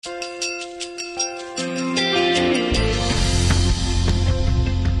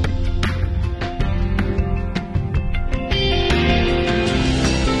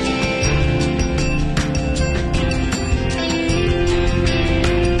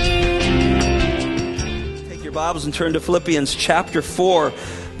Bibles and turn to Philippians chapter 4,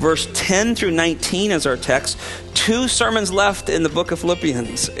 verse 10 through 19 as our text. 2 sermons left in the book of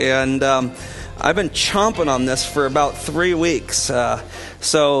Philippians, and I've been chomping on this for about 3 weeks.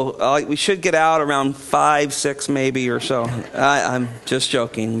 So we should get out around 5, 6 maybe or so. I'm just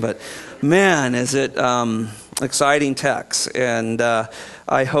joking, but man, is it exciting text. And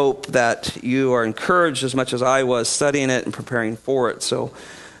I hope that you are encouraged as much as I was studying it and preparing for it. So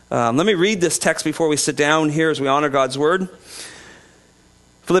let me read this text before we sit down here as we honor God's word.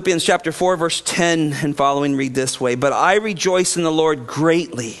 Philippians chapter 4, verse 10 and following read this way. But I rejoice in the Lord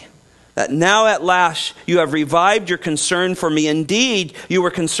greatly, that now at last you have revived your concern for me. Indeed, you were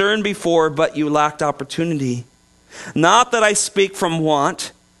concerned before, but you lacked opportunity. Not that I speak from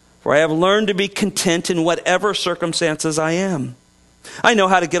want, for I have learned to be content in whatever circumstances I am. I know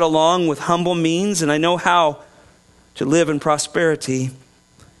how to get along with humble means, and I know how to live in prosperity.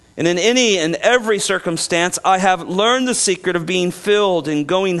 And in any and every circumstance, I have learned the secret of being filled and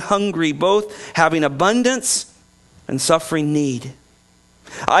going hungry, both having abundance and suffering need.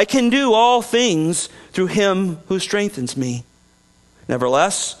 I can do all things through him who strengthens me.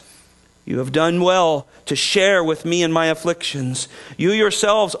 Nevertheless, you have done well to share with me in my afflictions. You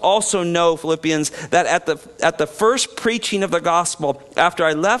yourselves also know, Philippians, that at the first preaching of the gospel, after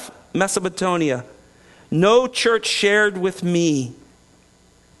I left Macedonia, no church shared with me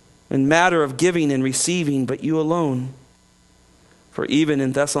in matter of giving and receiving, but you alone. For even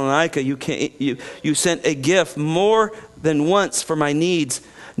in Thessalonica, you sent a gift more than once for my needs.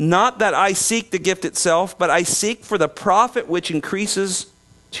 Not that I seek the gift itself, but I seek for the profit which increases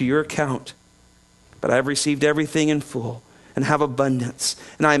to your account. But I have received everything in full and have abundance.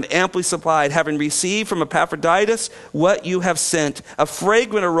 And I am amply supplied, having received from Epaphroditus what you have sent, a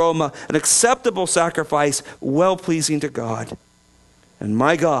fragrant aroma, an acceptable sacrifice, well-pleasing to God. And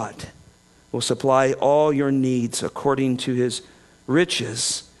my God will supply all your needs according to his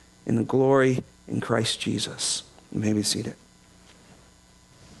riches in the glory in Christ Jesus. You may be seated.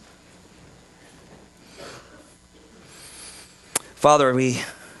 Father, we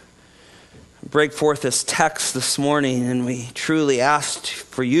break forth this text this morning, and we truly ask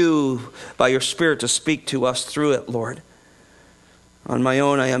for you, by your Spirit, to speak to us through it, Lord. On my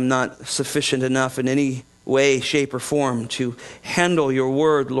own, I am not sufficient enough in any way, shape, or form to handle your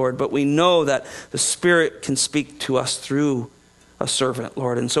word, Lord, but we know that the Spirit can speak to us through a servant,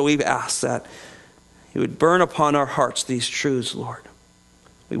 Lord. And so we've asked that you would burn upon our hearts these truths, Lord.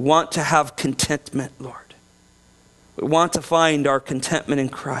 We want to have contentment, Lord. We want to find our contentment in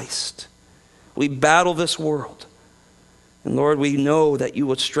Christ. We battle this world. And Lord, we know that you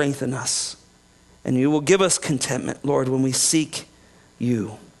will strengthen us. And you will give us contentment, Lord, when we seek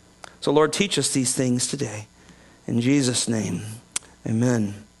you. So Lord, teach us these things today. In Jesus' name,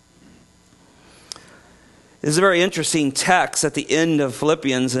 amen. This is a very interesting text at the end of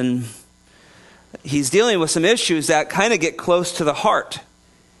Philippians, and he's dealing with some issues that kind of get close to the heart.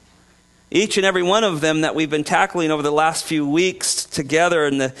 Each and every one of them that we've been tackling over the last few weeks together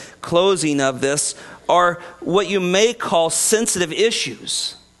in the closing of this are what you may call sensitive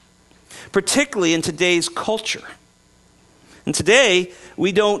issues, particularly in today's culture. And today,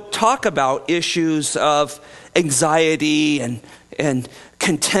 we don't talk about issues of anxiety and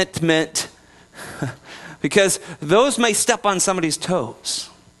contentment because those may step on somebody's toes.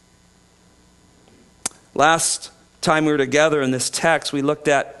 Last time we were together in this text, we looked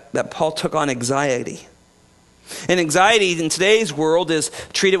at that Paul took on anxiety. And anxiety in today's world is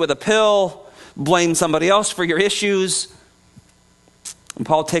treat it with a pill, blame somebody else for your issues. And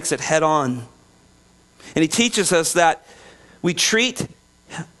Paul takes it head on. And he teaches us that we treat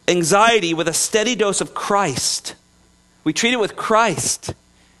anxiety with a steady dose of Christ. We treat it with Christ.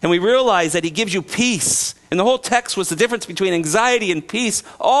 And we realize that he gives you peace. And the whole text was the difference between anxiety and peace,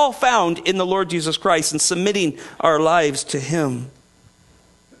 all found in the Lord Jesus Christ and submitting our lives to him.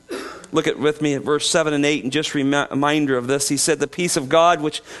 Look with me at verse 7 and 8 and just reminder of this. He said, the peace of God,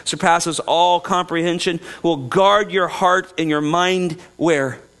 which surpasses all comprehension, will guard your heart and your mind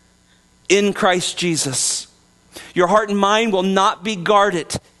where? In Christ Jesus. Your heart and mind will not be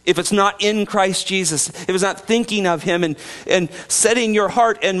guarded if it's not in Christ Jesus, if it's not thinking of him and setting your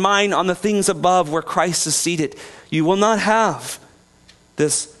heart and mind on the things above where Christ is seated. You will not have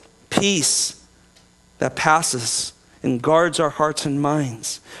this peace that passes and guards our hearts and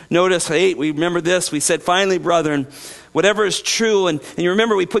minds. Notice 8, we remember this. We said, finally, brethren, whatever is true, and you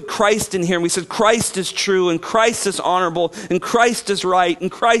remember we put Christ in here, and we said Christ is true, and Christ is honorable, and Christ is right, and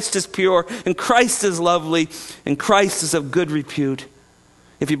Christ is pure, and Christ is lovely, and Christ is of good repute.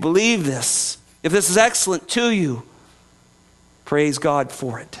 If you believe this, if this is excellent to you, praise God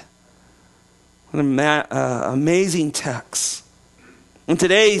for it. An amazing text. In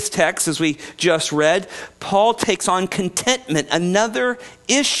today's text, as we just read, Paul takes on contentment, another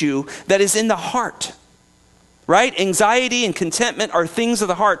issue that is in the heart. Right? Anxiety and contentment are things of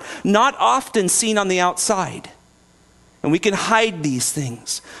the heart, not often seen on the outside. And we can hide these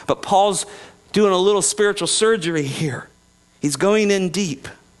things. But Paul's doing a little spiritual surgery here. He's going in deep.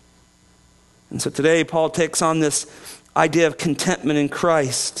 And so today, Paul takes on this idea of contentment in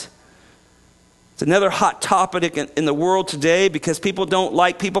Christ. It's another hot topic in the world today because people don't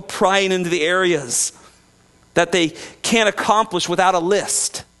like people prying into the areas that they can't accomplish without a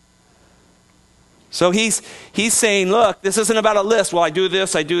list. So he's saying, look, this isn't about a list. Well, I do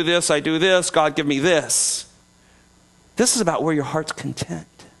this, I do this, I do this. God, give me this. This is about where your heart's content.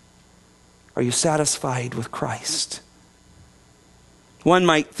 Are you satisfied with Christ? One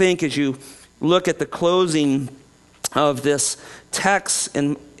might think as you look at the closing of this text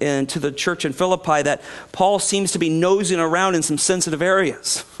and to the church in Philippi that Paul seems to be nosing around in some sensitive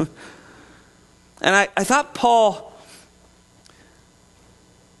areas. And I thought Paul,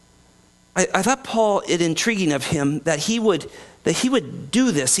 it intriguing of him that he would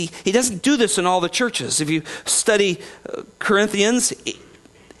do this. He doesn't do this in all the churches. If you study Corinthians,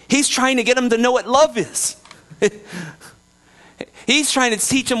 he's trying to get them to know what love is. He's trying to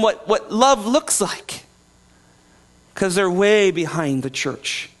teach them what love looks like. Because they're way behind the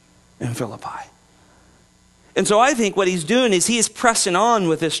church in Philippi. And so I think what he's doing is he is pressing on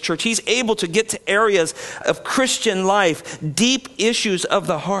with this church. He's able to get to areas of Christian life, deep issues of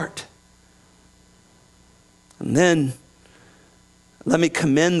the heart. And then let me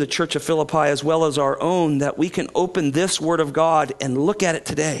commend the church of Philippi as well as our own that we can open this word of God and look at it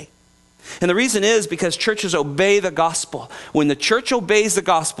today. And the reason is because churches obey the gospel. When the church obeys the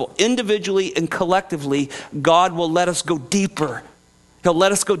gospel individually and collectively, God will let us go deeper. He'll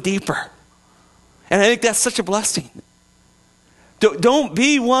let us go deeper. And I think that's such a blessing. Don't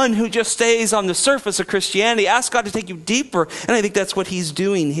be one who just stays on the surface of Christianity. Ask God to take you deeper. And I think that's what he's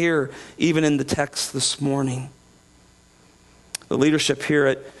doing here, even in the text this morning. The leadership here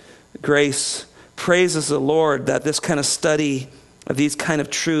at Grace praises the Lord that this kind of study of these kind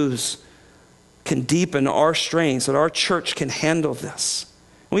of truths can deepen our strengths, that our church can handle this.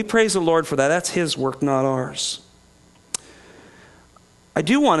 And we praise the Lord for that. That's his work, not ours. I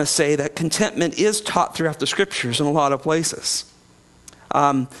do want to say that contentment is taught throughout the scriptures in a lot of places.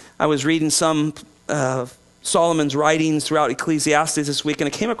 I was reading some Solomon's writings throughout Ecclesiastes this week, and I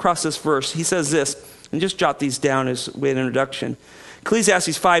came across this verse. He says this, and just jot these down as a way of introduction.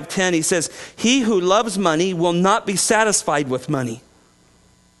 Ecclesiastes 5:10, he says, "He who loves money will not be satisfied with money."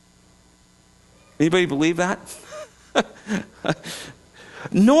 Anybody believe that?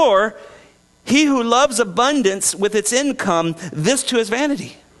 "Nor he who loves abundance with its income, this too is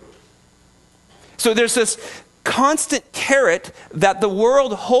vanity." So there's this constant carrot that the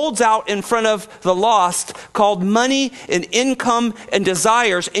world holds out in front of the lost called money and income and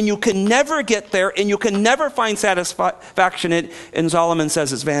desires, and you can never get there and you can never find satisfaction in it. And Solomon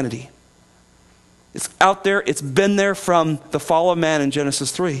says it's vanity. It's out there. It's been there from the fall of man in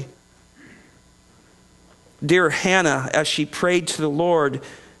Genesis 3. Dear Hannah, as she prayed to the Lord,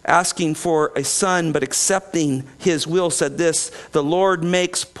 asking for a son but accepting his will, said this, "The Lord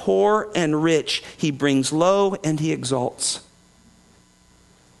makes poor and rich. He brings low and he exalts."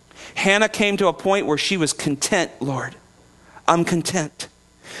 Hannah came to a point where she was content. Lord, I'm content.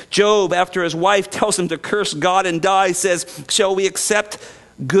 Job, after his wife tells him to curse God and die, says, shall we accept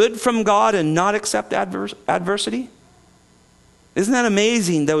good from God and not accept adversity? Isn't that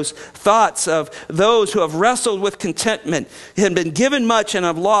amazing, those thoughts of those who have wrestled with contentment, had been given much and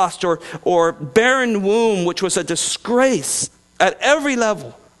have lost, or barren womb, which was a disgrace at every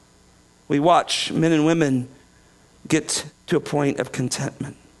level. We watch men and women get to a point of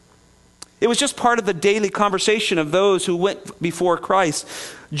contentment. It was just part of the daily conversation of those who went before Christ.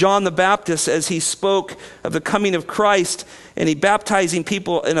 John the Baptist, as he spoke of the coming of Christ, and he baptizing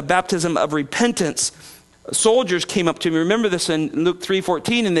people in a baptism of repentance, soldiers came up to him. Remember this in Luke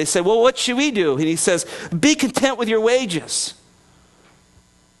 3:14, and they said, well, what should we do? And he says, be content with your wages.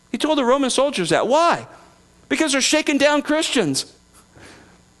 He told the Roman soldiers that. Why? Because they're shaking down Christians.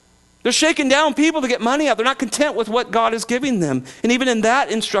 They're shaking down people to get money out. They're not content with what God is giving them. And even in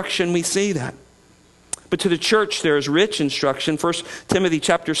that instruction, we see that. But to the church, there is rich instruction. 1 Timothy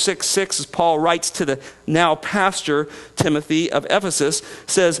chapter 6:6, as Paul writes to the now pastor Timothy of Ephesus,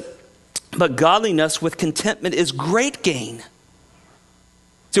 says, but godliness with contentment is great gain.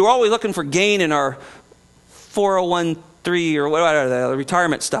 See, we're always looking for gain in our 401(k) or whatever, the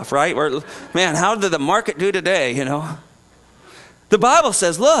retirement stuff, right? Man, how did the market do today, you know? The Bible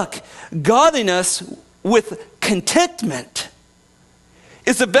says, look, godliness with contentment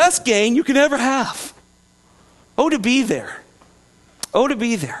is the best gain you can ever have. Oh, to be there. Oh, to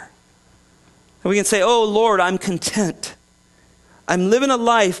be there. And we can say, oh, Lord, I'm content. I'm living a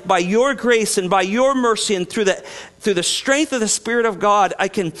life by your grace and by your mercy, and through the strength of the Spirit of God, I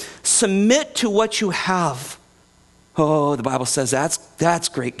can submit to what you have. Oh, the Bible says that's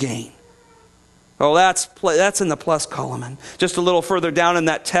great gain. Oh, that's in the plus column. And just a little further down in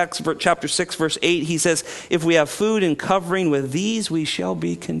that text, chapter 6, verse 8, he says, if we have food and covering, with these we shall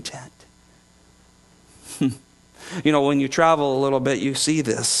be content. You know, when you travel a little bit, you see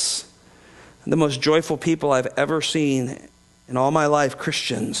this. The most joyful people I've ever seen in all my life,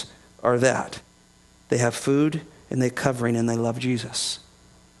 Christians, are that. They have food and they covering and they love Jesus.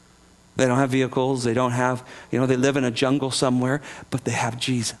 They don't have vehicles. They don't have, they live in a jungle somewhere, but they have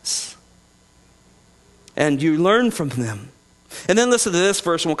Jesus. And you learn from them. And then listen to this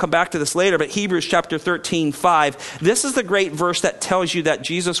verse, and we'll come back to this later, but Hebrews chapter 13, 5. This is the great verse that tells you that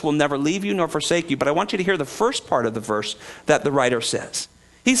Jesus will never leave you nor forsake you. But I want you to hear the first part of the verse that the writer says.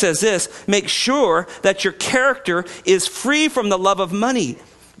 He says this, make sure that your character is free from the love of money,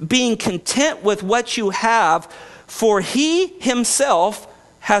 being content with what you have, for he himself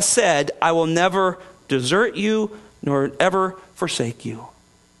has said, I will never desert you nor ever forsake you.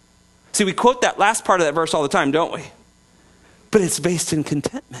 See, we quote that last part of that verse all the time, don't we? But it's based in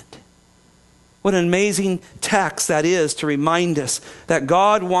contentment. What an amazing text that is to remind us that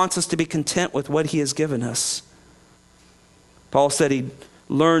God wants us to be content with what he has given us. Paul said he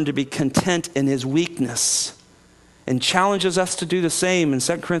learned to be content in his weakness and challenges us to do the same in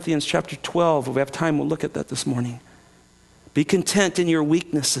 2 Corinthians chapter 12. If we have time, we'll look at that this morning. Be content in your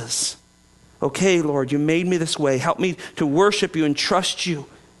weaknesses. Okay, Lord, you made me this way. Help me to worship you and trust you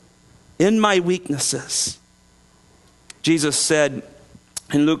in my weaknesses. Jesus said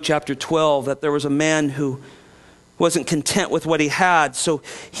in Luke chapter 12 that there was a man who wasn't content with what he had. So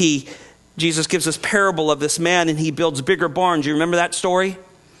Jesus gives this parable of this man, and he builds bigger barns. You remember that story?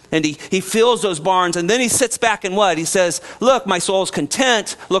 And he fills those barns, and then he sits back and what? He says, look, my soul is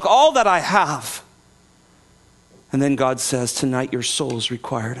content. Look, all that I have. And then God says, tonight your soul is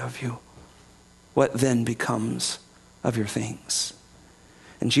required of you. What then becomes of your things?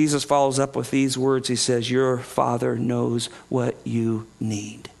 And Jesus follows up with these words. He says, your Father knows what you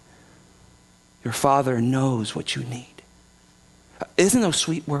need. Your Father knows what you need. Isn't those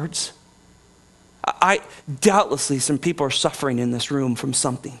sweet words? Doubtlessly some people are suffering in this room from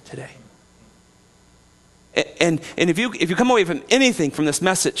something today. And if you come away from anything from this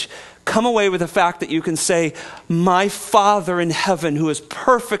message, come away with the fact that you can say, my Father in heaven, who is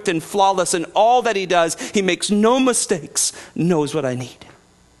perfect and flawless in all that he does, he makes no mistakes, knows what I need.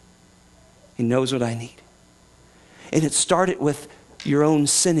 He knows what I need. And it started with your own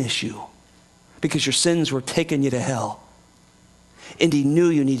sin issue, because your sins were taking you to hell. And he knew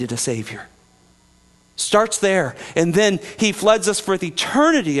you needed a Savior. Starts there. And then he floods us with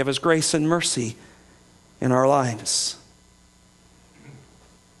eternity of his grace and mercy in our lives.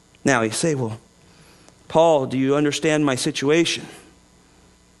 Now you say, well, Paul, do you understand my situation?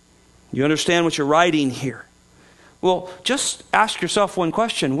 You understand what you're writing here? Well, just ask yourself one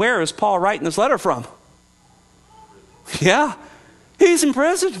question. Where is Paul writing this letter from? Yeah, he's in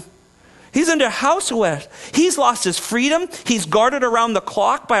prison. He's under house arrest. He's lost his freedom. He's guarded around the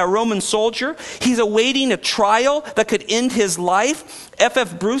clock by a Roman soldier. He's awaiting a trial that could end his life.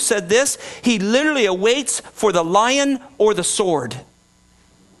 F.F. Bruce said this, he literally awaits for the lion or the sword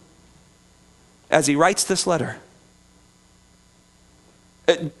as he writes this letter.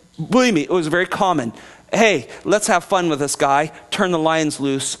 Believe me, it was very common. Hey, let's have fun with this guy. Turn the lions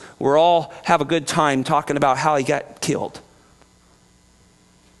loose. We'll all have a good time talking about how he got killed.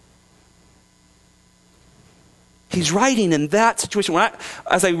 He's writing in that situation.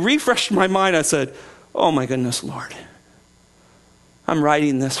 As I refreshed my mind, I said, oh my goodness, Lord. I'm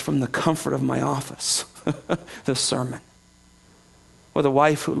writing this from the comfort of my office, this sermon. With a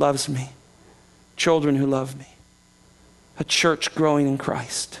wife who loves me, children who love me, a church growing in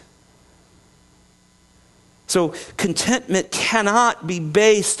Christ. So contentment cannot be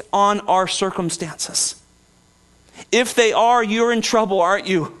based on our circumstances. If they are, you're in trouble, aren't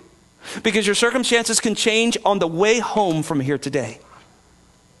you? Because your circumstances can change on the way home from here today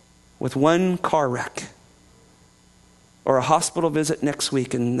with one car wreck or a hospital visit next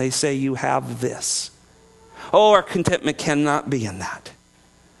week and they say you have this. Oh, our contentment cannot be in that.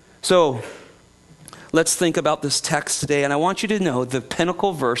 So let's think about this text today, and I want you to know the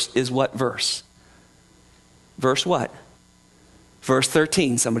pinnacle verse is what verse? Verse what? Verse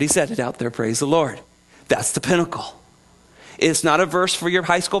 13. Somebody said it out there, praise the Lord. That's the pinnacle. It's not a verse for your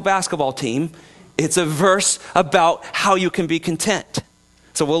high school basketball team. It's a verse about how you can be content.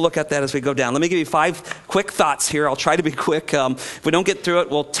 So we'll look at that as we go down. Let me give you 5 quick thoughts here. I'll try to be quick. If we don't get through it,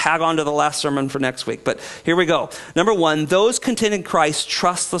 we'll tag on to the last sermon for next week. But here we go. Number 1, those content in Christ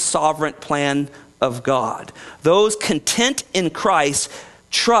trust the sovereign plan of God. Those content in Christ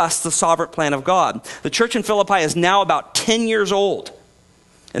trust the sovereign plan of God. The church in Philippi is now about 10 years old.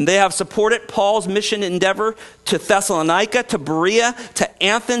 And they have supported Paul's mission endeavor to Thessalonica, to Berea, to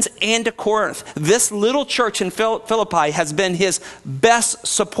Athens, and to Corinth. This little church in Philippi has been his best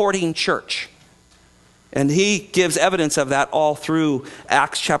supporting church. And he gives evidence of that all through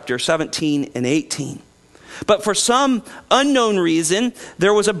Acts chapter 17 and 18. But for some unknown reason,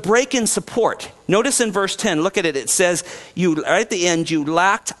 there was a break in support. Notice in verse 10, look at it. It says, right at the end, you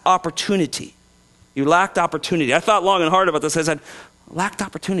lacked opportunity. You lacked opportunity. I thought long and hard about this. I said, lacked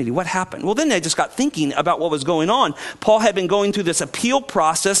opportunity. What happened? Well, then I just got thinking about what was going on. Paul had been going through this appeal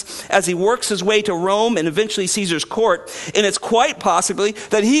process as he works his way to Rome and eventually Caesar's court. And it's quite possibly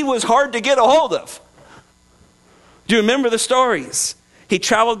that he was hard to get a hold of. Do you remember the stories? He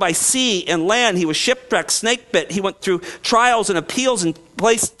traveled by sea and land. He was shipwrecked, snake bit. He went through trials and appeals, and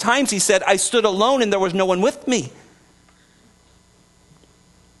times he said, I stood alone and there was no one with me.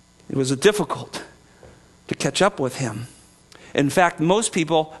 It was difficult to catch up with him. In fact, most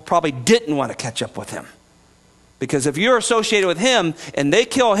people probably didn't want to catch up with him. Because if you're associated with him and they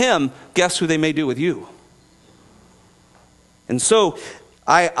kill him, guess who they may do with you? And so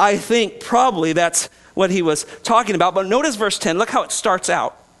I think probably that's what he was talking about. But notice verse 10. Look how it starts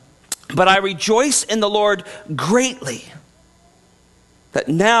out. But I rejoice in the Lord greatly that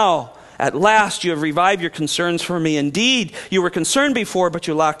now at last you have revived your concerns for me. Indeed, you were concerned before, but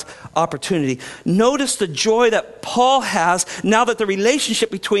you lacked opportunity. Notice the joy that Paul has now that the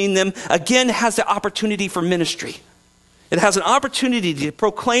relationship between them again has the opportunity for ministry. It has an opportunity to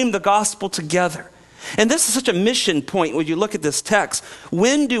proclaim the gospel together. And this is such a mission point when you look at this text.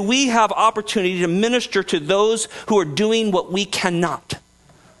 When do we have opportunity to minister to those who are doing what we cannot?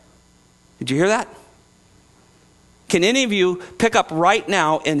 Did you hear that? Can any of you pick up right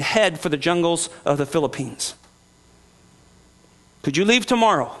now and head for the jungles of the Philippines? Could you leave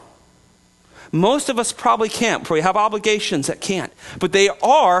tomorrow? Most of us probably can't. We have obligations that can't. But they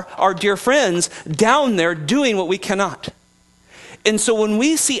are our dear friends down there doing what we cannot. And so when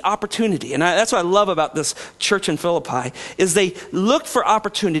we see opportunity, and that's what I love about this church in Philippi, is they looked for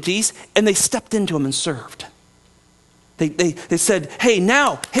opportunities and they stepped into them and served. They said, hey,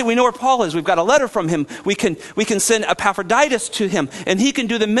 we know where Paul is. We've got a letter from him. We can send Epaphroditus to him, and he can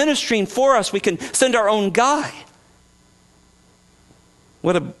do the ministering for us. We can send our own guy.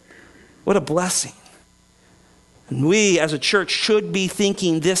 What a blessing. And we as a church should be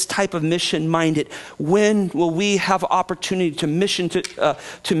thinking this type of mission-minded. When will we have opportunity to minister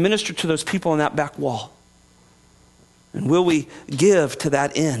to those people on that back wall? And will we give to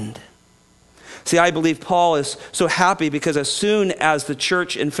that end? See, I believe Paul is so happy because as soon as the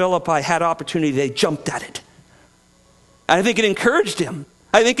church in Philippi had opportunity, they jumped at it. And I think it encouraged him.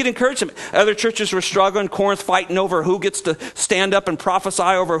 Other churches were struggling, Corinth fighting over who gets to stand up and prophesy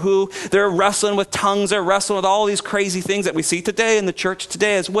over who. They're wrestling with tongues. They're wrestling with all these crazy things that we see today in the church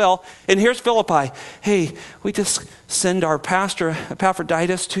today as well. And here's Philippi. Hey, we just send our pastor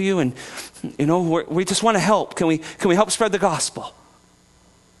Epaphroditus to you, and we just want to help. Can we help spread the gospel?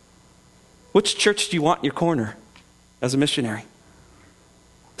 Which church do you want in your corner as a missionary?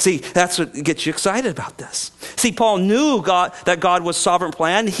 See, that's what gets you excited about this. See, Paul knew that God was sovereign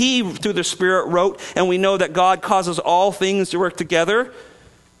plan. He, through the Spirit, wrote, and we know that God causes all things to work together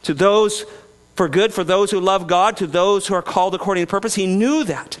to those for good, for those who love God, to those who are called according to purpose. He knew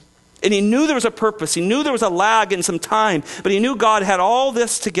that. And he knew there was a purpose. He knew there was a lag in some time, but he knew God had all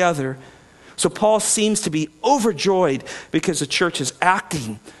this together. So Paul seems to be overjoyed because the church is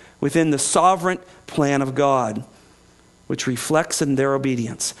acting within the sovereign plan of God, which reflects in their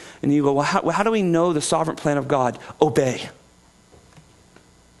obedience. And you go, well, how do we know the sovereign plan of God? Obey.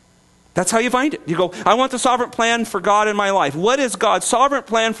 That's how you find it. You go, I want the sovereign plan for God in my life. What is God's sovereign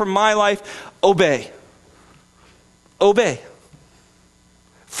plan for my life? Obey. Obey.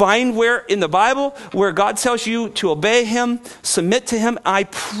 Find where in the Bible where God tells you to obey him, submit to him. I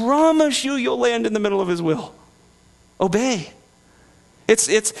promise you'll land in the middle of his will. Obey.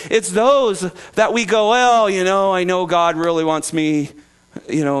 It's those that we go, well, I know God really wants me,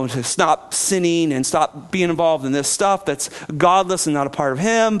 to stop sinning and stop being involved in this stuff that's godless and not a part of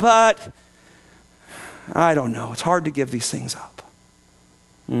him, but I don't know. It's hard to give these things up.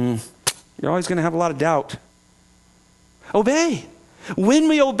 You're always going to have a lot of doubt. Obey. When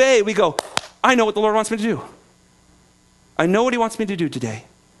we obey, we go, I know what the Lord wants me to do. I know what he wants me to do today.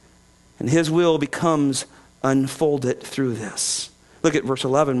 And his will becomes unfolded through this. Look at verse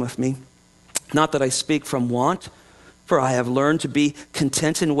 11 with me. Not that I speak from want, for I have learned to be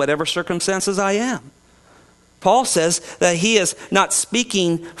content in whatever circumstances I am. Paul says that he is not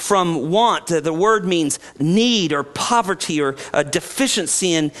speaking from want. The word means need or poverty or a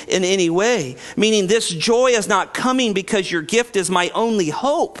deficiency in any way. Meaning this joy is not coming because your gift is my only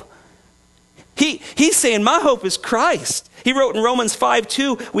hope. He's saying my hope is Christ. He wrote in Romans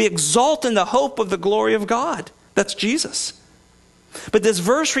 5:2, we exalt in the hope of the glory of God. That's Jesus. But this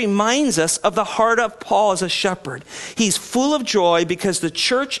verse reminds us of the heart of Paul as a shepherd. He's full of joy because the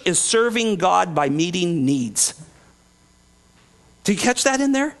church is serving God by meeting needs. Do you catch that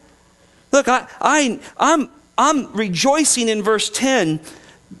in there? Look, I'm rejoicing in verse 10,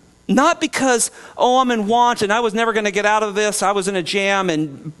 not because, I'm in want and I was never going to get out of this. I was in a jam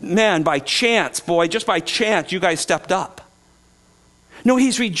and man, by chance, just by chance, you guys stepped up. No,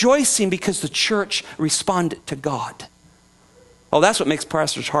 he's rejoicing because the church responded to God. Oh, that's what makes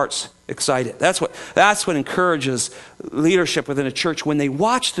pastors' hearts excited. That's what encourages leadership within a church when they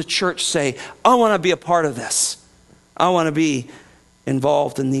watch the church say, I want to be a part of this. I want to be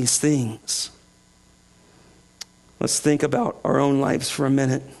involved in these things. Let's think about our own lives for a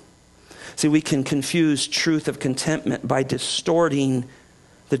minute. See, we can confuse truth of contentment by distorting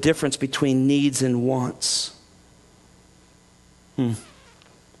the difference between needs and wants.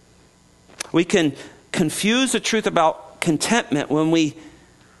 We can confuse the truth about contentment when we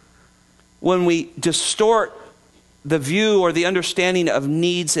distort the view or the understanding of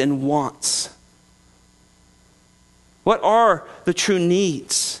needs and wants. What are the true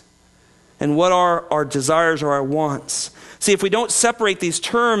needs? And what are our desires or our wants? See, if we don't separate these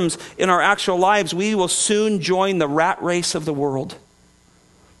terms in our actual lives, we will soon join the rat race of the world.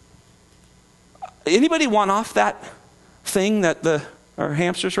 Anybody want off that thing that our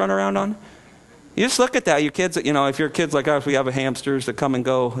hamsters run around on? You just look at that. Your kids, if your kids like us, we have hamsters that come and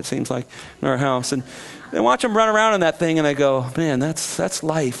go, it seems like, in our house. And they watch them run around on that thing and I go, man, that's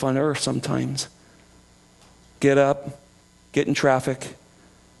life on earth sometimes. Get up, get in traffic,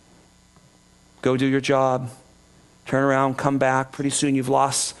 go do your job, turn around, come back. Pretty soon you've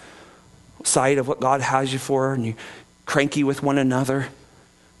lost sight of what God has you for and you're cranky with one another.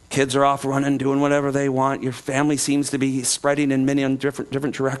 Kids are off running, doing whatever they want. Your family seems to be spreading in many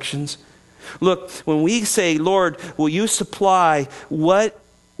different directions. Look, when we say, Lord, will you supply what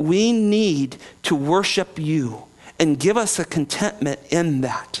we need to worship you and give us a contentment in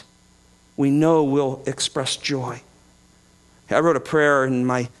that, we know we'll express joy. I wrote a prayer in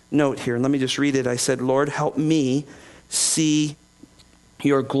my note here, and let me just read it. I said, Lord, help me see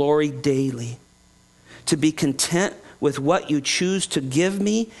your glory daily, to be content with what you choose to give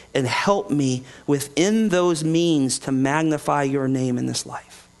me, and help me within those means to magnify your name in this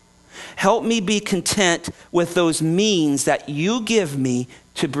life. Help me be content with those means that you give me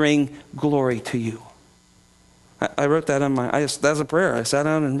to bring glory to you. I wrote that on that's a prayer. I sat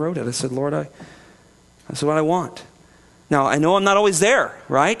down and wrote it. I said, Lord, that's what I want. Now, I know I'm not always there,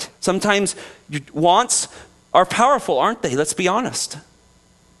 right? Sometimes your wants are powerful, aren't they? Let's be honest.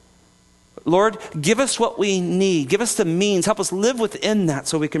 Lord, give us what we need. Give us the means. Help us live within that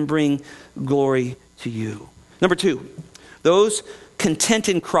so we can bring glory to you. Number 2, those content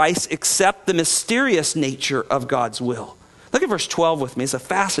in Christ accept the mysterious nature of God's will. Look at verse 12 with me. It's a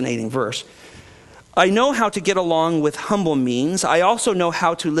fascinating verse. I know how to get along with humble means. I also know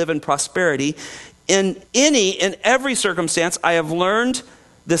how to live in prosperity. In every circumstance, I have learned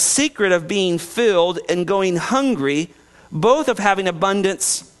the secret of being filled and going hungry, both of having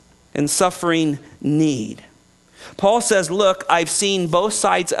abundance and suffering need. Paul says, look, I've seen both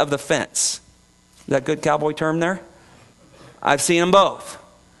sides of the fence. Is that a good cowboy term there? I've seen them both.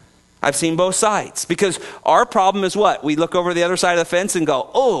 I've seen both sides. Because our problem is what? We look over the other side of the fence and go,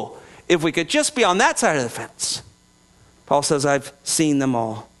 oh, if we could just be on that side of the fence. Paul says, I've seen them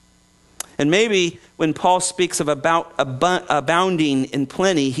all. And maybe when Paul speaks of abounding in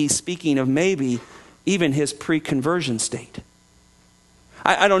plenty, he's speaking of maybe even his pre-conversion state.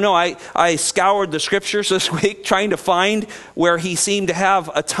 I don't know. I scoured the scriptures this week trying to find where he seemed to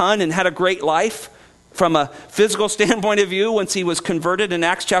have a ton and had a great life from a physical standpoint of view once he was converted in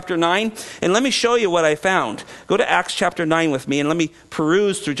Acts chapter 9. And let me show you what I found. Go to Acts chapter 9 with me and let me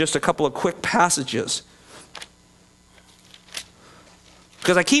peruse through just a couple of quick passages.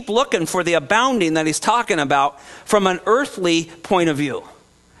 Because I keep looking for the abounding that he's talking about from an earthly point of view.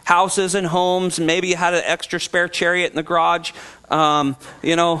 Houses and homes, and maybe you had an extra spare chariot in the garage. I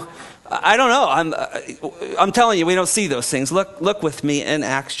don't know. I'm telling you, we don't see those things. Look with me in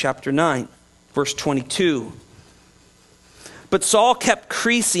Acts chapter 9. Verse 22. But Saul kept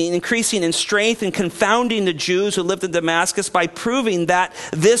increasing in strength and confounding the Jews who lived in Damascus by proving that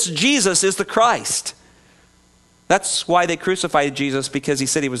this Jesus is the Christ. That's why they crucified Jesus, because he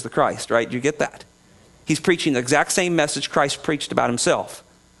said he was the Christ, right? Do you get that? He's preaching the exact same message Christ preached about himself.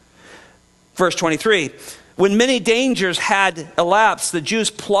 Verse 23, when many dangers had elapsed, the Jews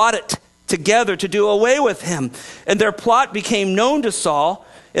plotted together to do away with him. And their plot became known to Saul,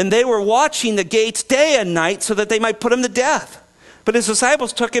 and they were watching the gates day and night so that they might put him to death. But his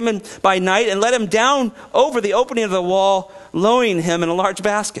disciples took him in by night and let him down over the opening of the wall, lowering him in a large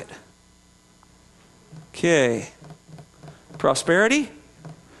basket. Okay. Prosperity?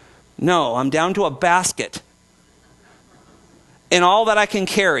 No, I'm down to a basket. And all that I can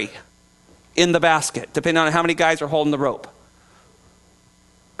carry in the basket, depending on how many guys are holding the rope.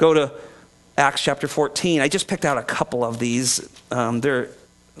 Go to Acts chapter 14. I just picked out a couple of these.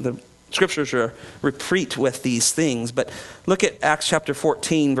 The scriptures are replete with these things. But look at Acts chapter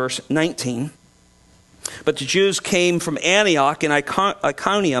 14, verse 19. But the Jews came from Antioch and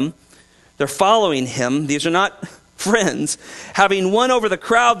Iconium. They're following him. These are not friends. Having won over the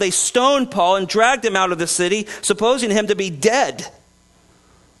crowd, they stoned Paul and dragged him out of the city, supposing him to be dead.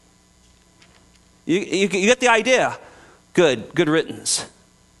 You get the idea. Good riddance.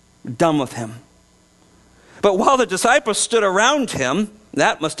 Done with him. But while the disciples stood around him,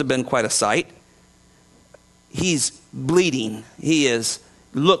 that must have been quite a sight. He's bleeding. He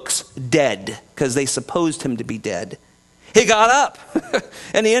looks dead because they supposed him to be dead. He got up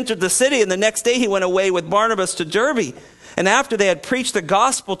and he entered the city, and the next day he went away with Barnabas to Derbe. And after they had preached the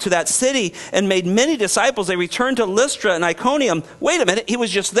gospel to that city and made many disciples, they returned to Lystra and Iconium. Wait a minute, he was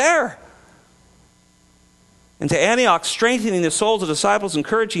just there. And to Antioch, strengthening the souls of disciples,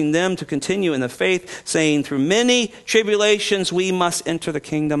 encouraging them to continue in the faith, saying, through many tribulations we must enter the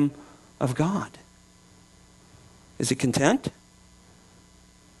kingdom of God. Is he content?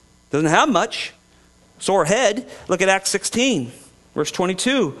 Doesn't have much. Sore head. Look at Acts 16, verse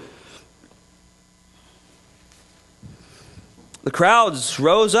 22. The crowds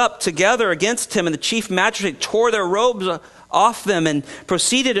rose up together against him, and the chief magistrate tore their robes off them and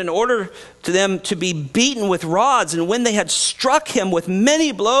proceeded in order to them to be beaten with rods. And when they had struck him with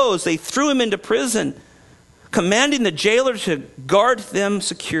many blows, they threw him into prison, commanding the jailer to guard them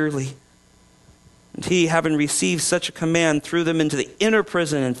securely. And he, having received such a command, threw them into the inner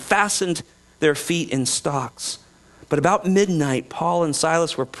prison and fastened their feet in stocks. But about midnight, Paul and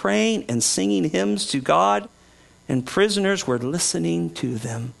Silas were praying and singing hymns to God, and prisoners were listening to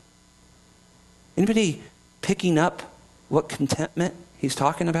them. Anybody picking up what contentment he's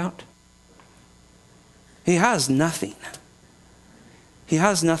talking about? He has nothing. He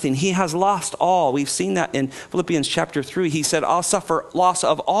has nothing. He has lost all. We've seen that in Philippians chapter 3. He said, I'll suffer loss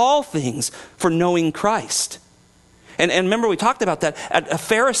of all things for knowing Christ. And remember, we talked about that. A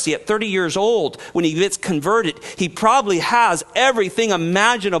Pharisee at 30 years old, when he gets converted, he probably has everything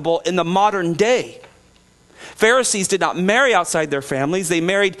imaginable in the modern day. Pharisees did not marry outside their families. They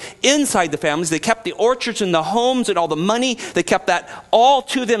married inside the families. They kept the orchards and the homes and all the money. They kept that all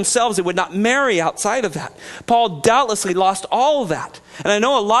to themselves. They would not marry outside of that. Paul doubtlessly lost all of that. And I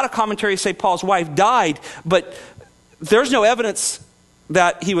know a lot of commentaries say Paul's wife died, but there's no evidence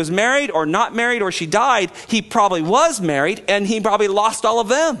that he was married or not married or she died. He probably was married, and he probably lost all of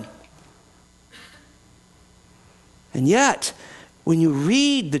them. And yet, when you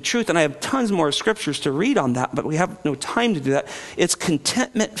read the truth, and I have tons more scriptures to read on that, but we have no time to do that, it's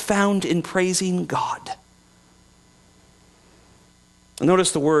contentment found in praising God.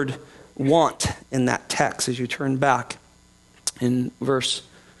 Notice the word want in that text as you turn back in verse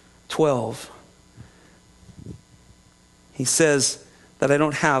 12. He says that I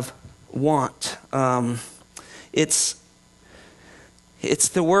don't have want. It's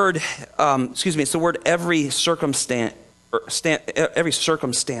the word, it's the word every circumstance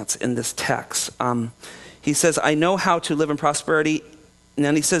in this text. He says, I know how to live in prosperity. And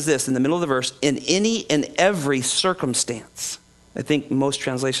then he says this in the middle of the verse, in any and every circumstance. I think most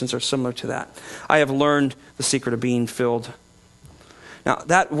translations are similar to that. I have learned the secret of being filled. Now,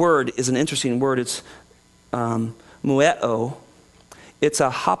 that word is an interesting word. It's mueo. It's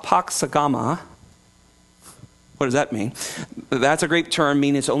a hapaxagama. What does that mean? That's a Greek term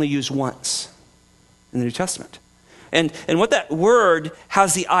meaning it's only used once in the New Testament. And what that word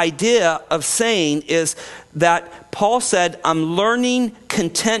has the idea of saying is that Paul said, I'm learning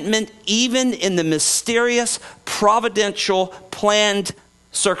contentment even in the mysterious, providential, planned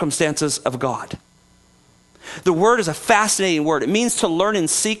circumstances of God. The word is a fascinating word. It means to learn in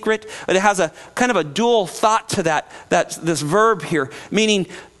secret, but it has a kind of a dual thought to this verb here, meaning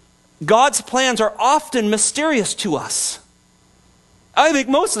God's plans are often mysterious to us. I think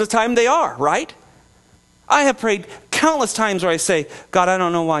most of the time they are, right? I have prayed countless times where I say, God, I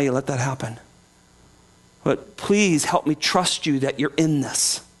don't know why you let that happen. But please help me trust you that you're in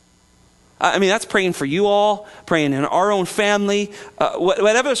this. I mean, that's praying for you all, praying in our own family,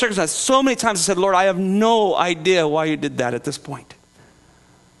 whatever the circumstance. So many times I said, Lord, I have no idea why you did that at this point.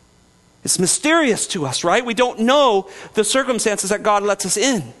 It's mysterious to us, right? We don't know the circumstances that God lets us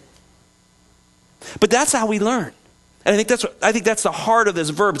in. But that's how we learn. And I think that's the heart of this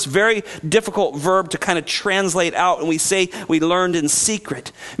verb. It's a very difficult verb to kind of translate out. And we say we learned in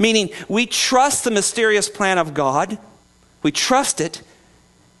secret. Meaning we trust the mysterious plan of God. We trust it.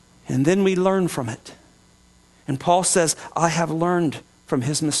 And then we learn from it. And Paul says, I have learned from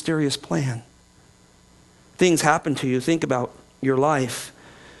his mysterious plan. Things happen to you. Think about your life.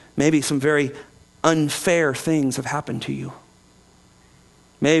 Maybe some very unfair things have happened to you.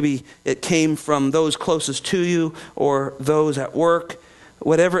 Maybe it came from those closest to you or those at work,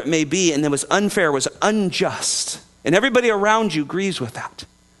 whatever it may be, and it was unfair, was unjust. And everybody around you agrees with that.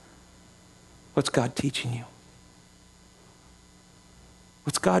 What's God teaching you?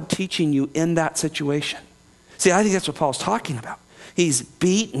 What's God teaching you in that situation? See, I think that's what Paul's talking about. He's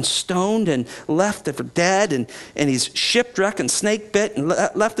beat and stoned and left for dead, and he's shipwrecked and snake bit and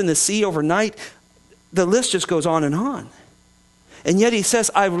left in the sea overnight. The list just goes on and on. And yet he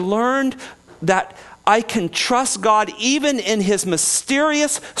says, I've learned that I can trust God even in his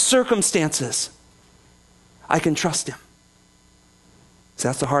mysterious circumstances. I can trust him. So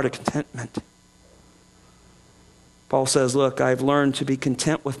that's the heart of contentment. Paul says, look, I've learned to be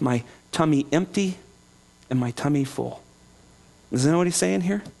content with my tummy empty and my tummy full. Isn't that what he's saying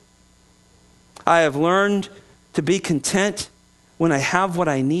here? I have learned to be content when I have what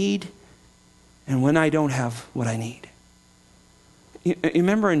I need and when I don't have what I need. You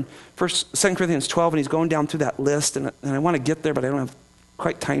remember in 2 Corinthians 12, and he's going down through that list, and I want to get there, but I don't have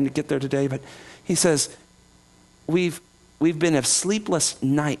quite time to get there today. But he says, we've been of sleepless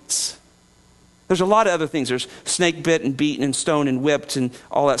nights. There's a lot of other things. There's snake bit and beaten and stoned and whipped and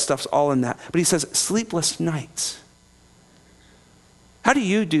all that stuff's all in that. But he says, sleepless nights. How do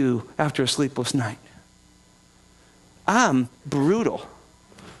you do after a sleepless night? I'm brutal.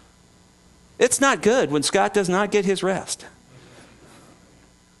 It's not good when Scott does not get his rest.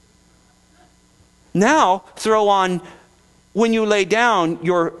 Now, throw on, when you lay down,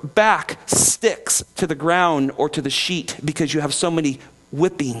 your back sticks to the ground or to the sheet because you have so many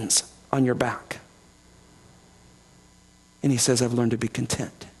whippings on your back. And he says, I've learned to be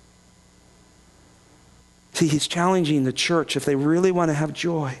content. See, he's challenging the church, if they really want to have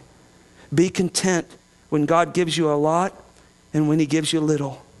joy, be content when God gives you a lot and when he gives you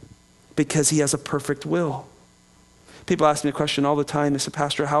little, because he has a perfect will. People ask me a question all the time. They say,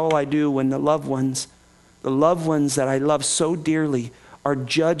 Pastor, how will I do when the loved ones that I love so dearly are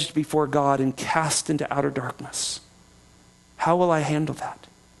judged before God and cast into outer darkness? How will I handle that?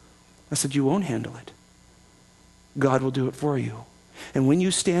 I said, you won't handle it. God will do it for you. And when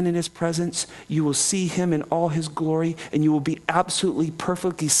you stand in his presence, you will see him in all his glory, and you will be absolutely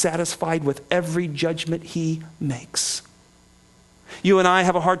perfectly satisfied with every judgment he makes. You and I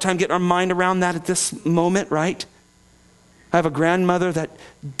have a hard time getting our mind around that at this moment, right? I have a grandmother that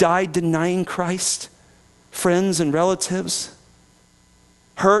died denying Christ. Friends and relatives.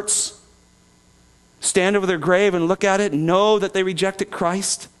 Hurts. Stand over their grave and look at it and know that they rejected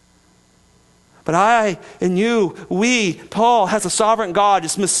Christ. But I and you, Paul has a sovereign God.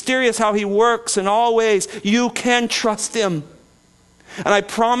 It's mysterious how he works in all ways. You can trust him. And I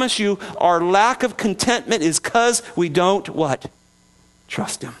promise you, our lack of contentment is because we don't what?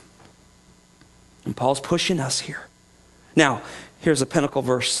 Trust him. And Paul's pushing us here. Now, here's a pinnacle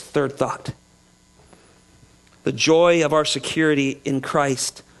verse, third thought. The joy of our security in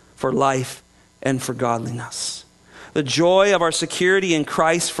Christ for life and for godliness. The joy of our security in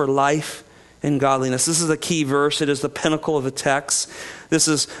Christ for life and godliness. This is a key verse. It is the pinnacle of the text. This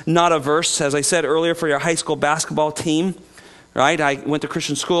is not a verse, as I said earlier, for your high school basketball team. Right? I went to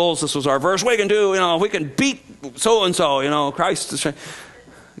Christian schools. This was our verse. We can do, we can beat so-and-so, Christ is...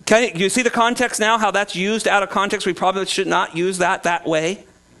 You see the context now, how that's used out of context? We probably should not use that way.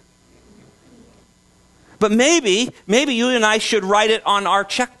 But maybe you and I should write it on our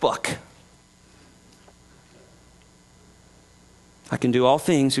checkbook. I can do all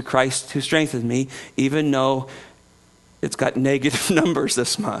things through Christ who strengthens me, even though it's got negative numbers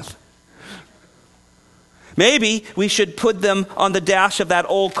this month. Maybe we should put them on the dash of that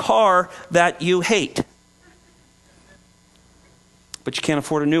old car that you hate. But you can't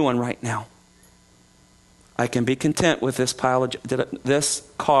afford a new one right now. I can be content with this this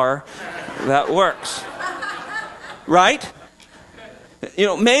car that works. Right?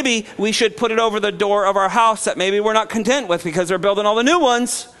 Maybe we should put it over the door of our house that maybe we're not content with because they're building all the new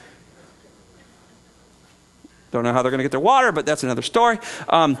ones. Don't know how they're going to get their water, but that's another story.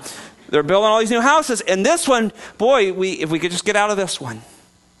 They're building all these new houses. And this one, boy, if we could just get out of this one,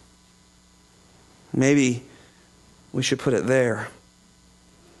 maybe we should put it there.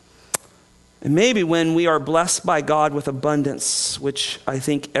 And maybe when we are blessed by God with abundance, which I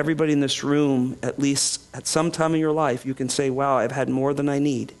think everybody in this room, at least at some time in your life, you can say, wow, I've had more than I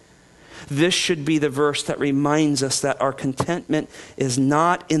need. This should be the verse that reminds us that our contentment is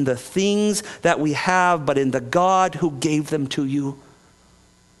not in the things that we have, but in the God who gave them to you.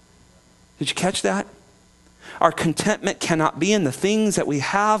 Did you catch that? Our contentment cannot be in the things that we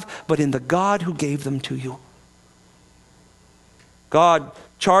have, but in the God who gave them to you. God,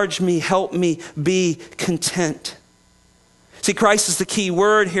 charge me, help me be content. See, Christ is the key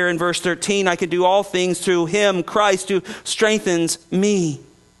word here in verse 13. I can do all things through him, Christ, who strengthens me.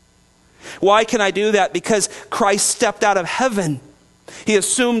 Why can I do that? Because Christ stepped out of heaven. He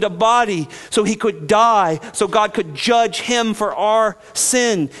assumed a body so he could die, so God could judge him for our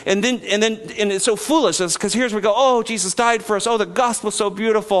sin. And it's so foolish because here's where we go, oh, Jesus died for us. Oh, the gospel's so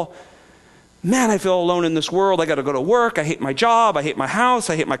beautiful. Man, I feel alone in this world. I got to go to work. I hate my job. I hate my house.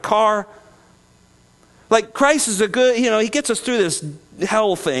 I hate my car. Like Christ is a good, he gets us through this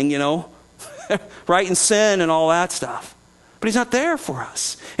hell thing, right? And sin and all that stuff. But he's not there for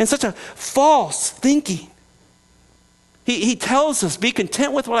us. And such a false thinking. He tells us, be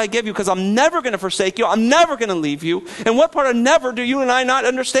content with what I give you because I'm never going to forsake you. I'm never going to leave you. And what part of never do you and I not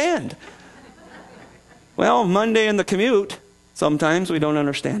understand? Well, Monday in the commute, sometimes we don't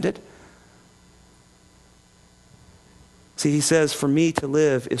understand it. See, he says, for me to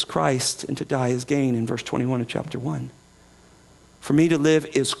live is Christ and to die is gain in verse 21 of chapter 1. For me to live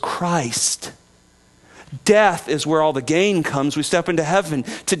is Christ. Death is where all the gain comes. We step into heaven.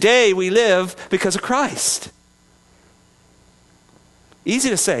 Today we live because of Christ.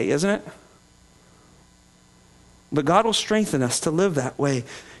 Easy to say, isn't it? But God will strengthen us to live that way.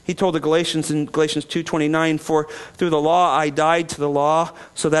 He told the Galatians in Galatians 2:29, for through the law I died to the law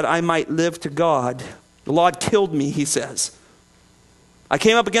so that I might live to God. The law killed me, he says. I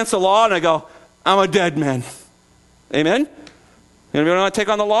came up against the law and I go, I'm a dead man. Amen? Anybody want to take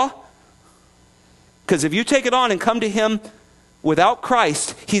on the law? Because if you take it on and come to him without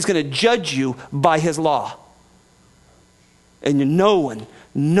Christ, he's going to judge you by his law. And no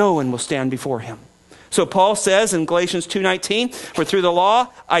one will stand before him. So Paul says in Galatians 2:19, for through the law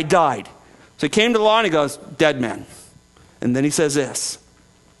I died. So he came to the law and he goes, dead man. And then he says this,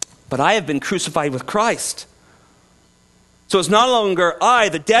 but I have been crucified with Christ. So it's no longer I,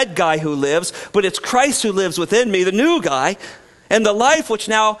 the dead guy, who lives, but it's Christ who lives within me, the new guy. And the life which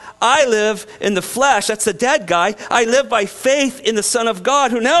now I live in the flesh, that's the dead guy, I live by faith in the Son of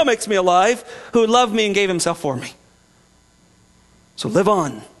God, who now makes me alive, who loved me and gave himself for me. So live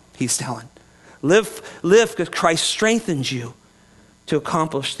on, he's telling. Live because Christ strengthens you to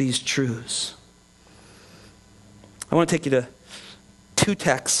accomplish these truths. I want to take you to two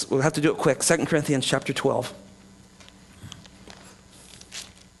texts. We'll have to do it quick. 2 Corinthians chapter 12.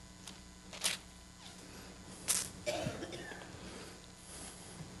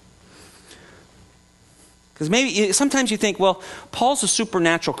 Because maybe sometimes you think, well, Paul's a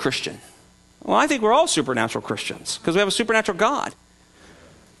supernatural Christian. Well, I think we're all supernatural Christians because we have a supernatural God.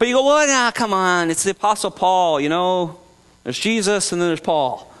 But you go, well, come on, it's the Apostle Paul, There's Jesus and then there's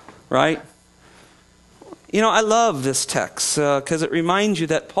Paul, right? I love this text because it reminds you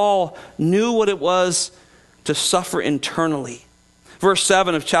that Paul knew what it was to suffer internally. Verse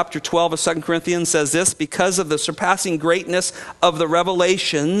 7 of chapter 12 of 2 Corinthians says this, because of the surpassing greatness of the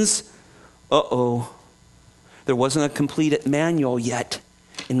revelations, there wasn't a completed manual yet.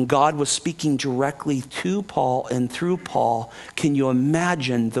 And God was speaking directly to Paul and through Paul. Can you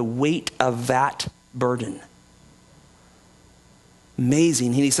imagine the weight of that burden? Amazing.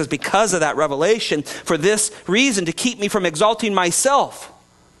 And he says, because of that revelation, for this reason, to keep me from exalting myself.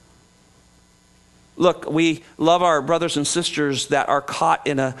 Look, we love our brothers and sisters that are caught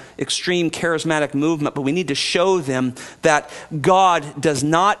in an extreme charismatic movement, but we need to show them that God does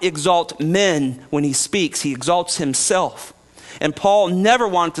not exalt men when he speaks. He exalts himself. And Paul never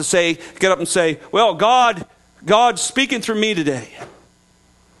wanted to get up and say, well, God's speaking through me today.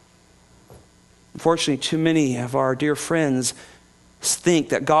 Unfortunately, too many of our dear friends think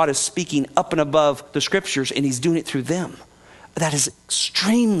that God is speaking up and above the scriptures and he's doing it through them. That is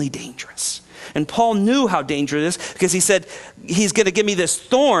extremely dangerous. And Paul knew how dangerous it is because he said, he's going to give me this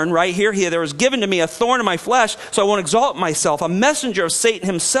thorn right here. There was given to me a thorn in my flesh, so I won't exalt myself. A messenger of Satan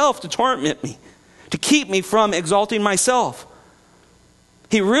himself to torment me, to keep me from exalting myself.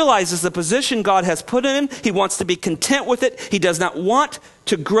 He realizes the position God has put him in. He wants to be content with it. He does not want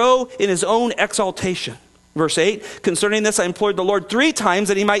to grow in his own exaltation. Verse 8, concerning this I implored the Lord 3 times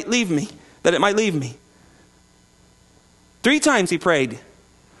that it might leave me. 3 times he prayed,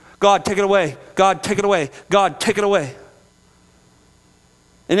 God, take it away. God, take it away. God, take it away.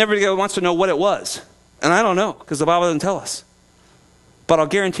 And everybody wants to know what it was. And I don't know, because the Bible doesn't tell us. But I'll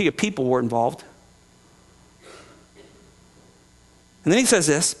guarantee you people were involved. And then he says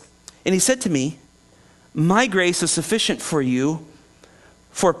this, and he said to me, my grace is sufficient for you,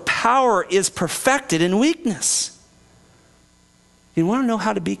 for power is perfected in weakness. You want to know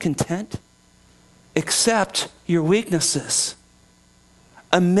how to be content? Accept your weaknesses.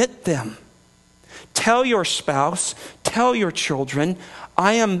 Admit them. Tell your spouse, tell your children,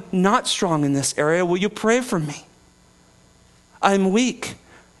 I am not strong in this area. Will you pray for me? I'm weak.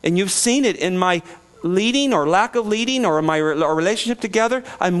 And you've seen it in my leading or lack of leading or my relationship together.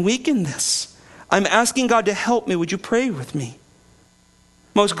 I'm weak in this. I'm asking God to help me. Would you pray with me?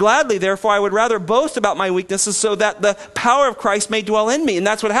 Most gladly, therefore, I would rather boast about my weaknesses so that the power of Christ may dwell in me. And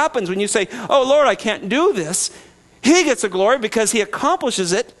that's what happens when you say, oh, Lord, I can't do this. He gets the glory because he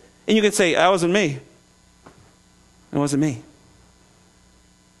accomplishes it. And you can say, that wasn't me. It wasn't me.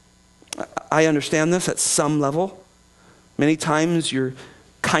 I understand this at some level. Many times your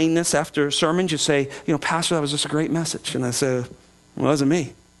kindness after sermons, you say, Pastor, that was just a great message. And I say, well, it wasn't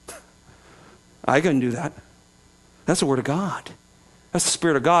me. I couldn't do that. That's the Word of God. That's the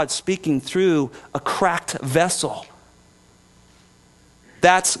Spirit of God speaking through a cracked vessel.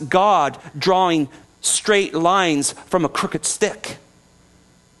 That's God drawing straight lines from a crooked stick. Does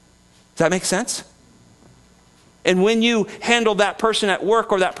that make sense? And when you handle that person at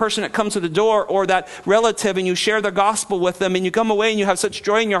work or that person that comes to the door or that relative and you share the gospel with them and you come away and you have such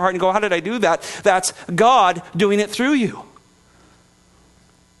joy in your heart and go, how did I do that? That's God doing it through you.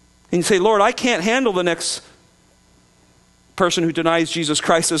 And you say, Lord, I can't handle the next person who denies Jesus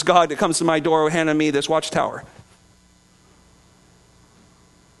Christ as God that comes to my door handing me this watchtower.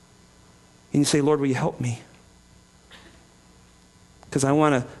 And you say, Lord, will you help me? Because I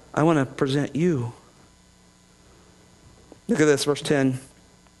want to present you. Look at this, verse 10.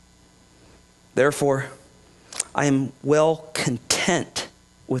 Therefore, I am well content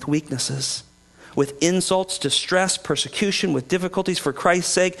with weaknesses, with insults, distress, persecution, with difficulties for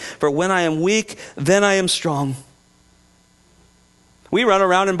Christ's sake. For when I am weak, then I am strong. We run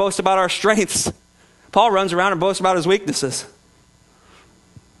around and boast about our strengths. Paul runs around and boasts about his weaknesses.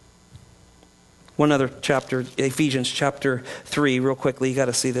 One other chapter, Ephesians chapter 3, real quickly. You got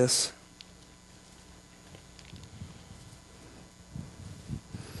to see this.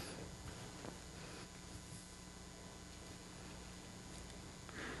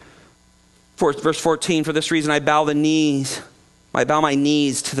 Verse 14, for this reason I bow my knees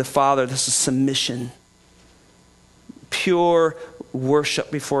to the Father. This is submission. Pure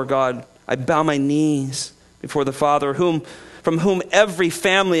worship before God. I bow my knees before the Father, from whom every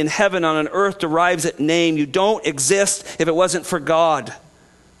family in heaven and on earth derives its name. You don't exist if it wasn't for God.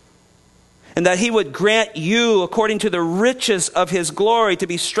 And that he would grant you, according to the riches of his glory, to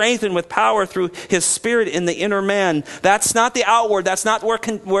be strengthened with power through his Spirit in the inner man. That's not the outward. That's not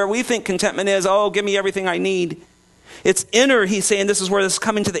where we think contentment is. Oh, give me everything I need. It's inner, he's saying. This is where this is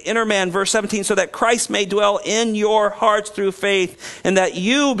coming to the inner man. Verse 17, so that Christ may dwell in your hearts through faith, and that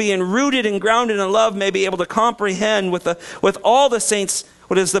you, being rooted and grounded in love, may be able to comprehend with all the saints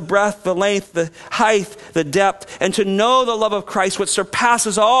what is the breadth, the length, the height, the depth, and to know the love of Christ, which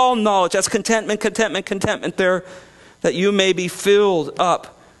surpasses all knowledge. That's contentment there, that you may be filled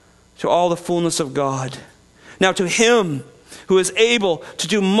up to all the fullness of God. Now to him who is able to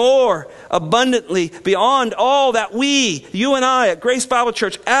do more abundantly beyond all that you and I at Grace Bible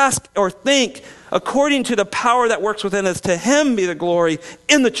Church ask or think, according to the power that works within us, to him be the glory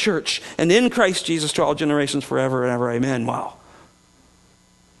in the church and in Christ Jesus to all generations forever and ever. Amen. Wow.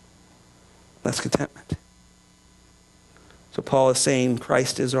 That's contentment. So Paul is saying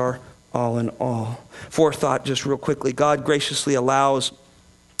Christ is our all in all. Fourth thought, just real quickly. God graciously allows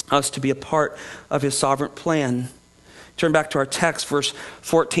us to be a part of his sovereign plan. Turn back to our text, verse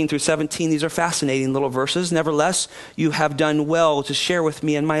 14 through 17. These are fascinating little verses. Nevertheless, you have done well to share with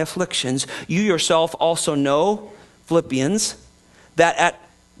me in my afflictions. You yourself also know, Philippians, that at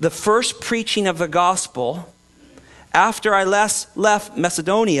the first preaching of the gospel, after I left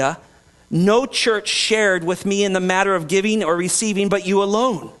Macedonia, no church shared with me in the matter of giving or receiving, but you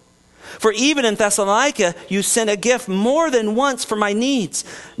alone. For even in Thessalonica, you sent a gift more than once for my needs.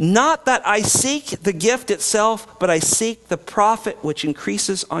 Not that I seek the gift itself, but I seek the profit which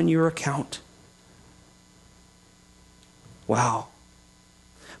increases on your account. Wow.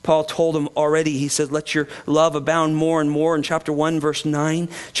 Paul told them already, he said, let your love abound more and more in chapter 1, verse 9.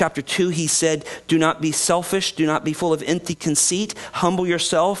 Chapter 2, he said, do not be selfish, do not be full of empty conceit. Humble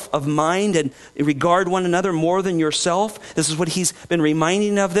yourself of mind and regard one another more than yourself. This is what he's been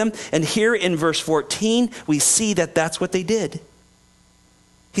reminding of them. And here in verse 14, we see that that's what they did.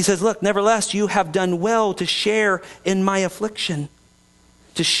 He says, look, nevertheless, you have done well to share in my affliction.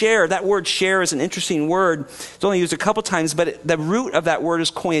 To share, that word share is an interesting word. It's only used a couple times, but the root of that word is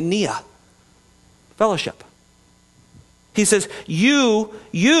koinonia, fellowship. He says, you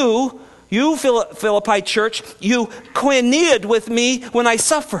Philippi church, you koinonia'd with me when I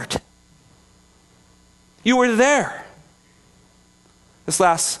suffered. You were there. This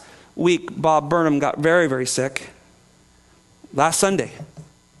last week, Bob Burnham got very, very sick. Last Sunday.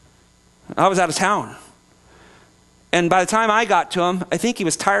 I was out of town. And by the time I got to him, I think he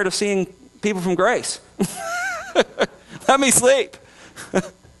was tired of seeing people from Grace. Let me sleep.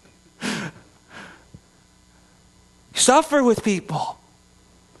 Suffer with people.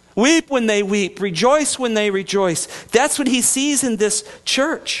 Weep when they weep. Rejoice when they rejoice. That's what he sees in this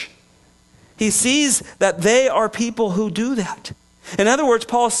church. He sees that they are people who do that. In other words,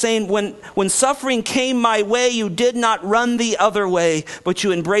 Paul is saying, when suffering came my way, you did not run the other way, but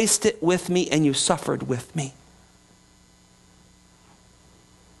you embraced it with me and you suffered with me.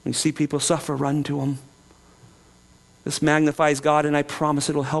 When you see people suffer, run to them. This magnifies God, and I promise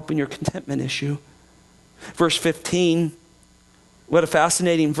it will help in your contentment issue. Verse 15, what a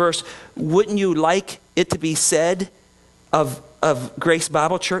fascinating verse. Wouldn't you like it to be said of Grace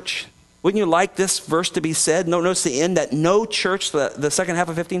Bible Church? Wouldn't you like this verse to be said? Notice the end, that no church, the second half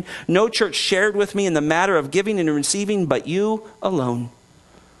of 15, no church shared with me in the matter of giving and receiving, but you alone.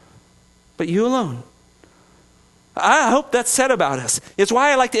 But you alone. I hope that's said about us. It's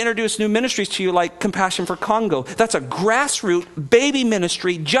why I like to introduce new ministries to you like Compassion for Congo. That's a grassroots baby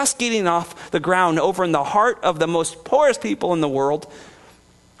ministry just getting off the ground over in the heart of the most poorest people in the world.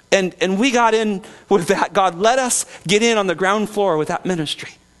 And we got in with that. God let us get in on the ground floor with that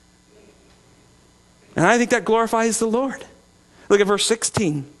ministry. And I think that glorifies the Lord. Look at verse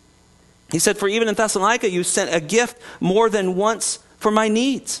 16. He said, for even in Thessalonica you sent a gift more than once for my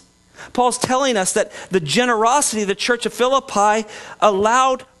needs. Paul's telling us that the generosity of the church of Philippi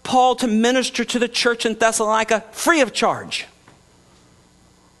allowed Paul to minister to the church in Thessalonica free of charge.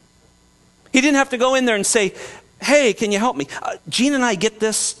 He didn't have to go in there and say, hey, can you help me? Gene and I get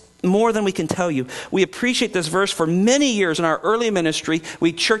this more than we can tell you. We appreciate this verse. For many years in our early ministry,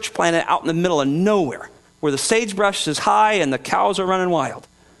 we church planted out in the middle of nowhere, where the sagebrush is high and the cows are running wild.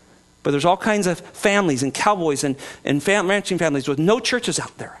 But there's all kinds of families and cowboys and ranching families with no churches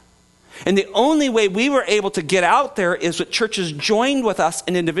out there. And the only way we were able to get out there is that churches joined with us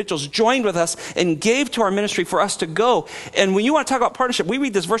and individuals joined with us and gave to our ministry for us to go. And when you want to talk about partnership, we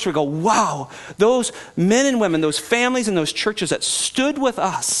read this verse, we go, wow, those men and women, those families and those churches that stood with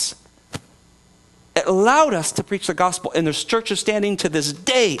us, it allowed us to preach the gospel. And there's churches standing to this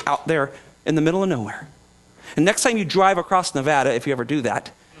day out there in the middle of nowhere. And next time you drive across Nevada, if you ever do that,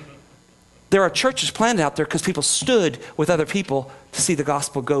 there are churches planted out there because people stood with other people to see the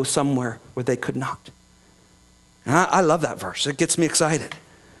gospel go somewhere where they could not. And I love that verse. It gets me excited.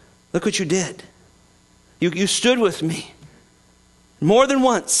 Look what you did. You stood with me. More than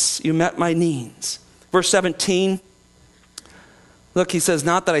once you met my needs. Verse 17. Look, he says,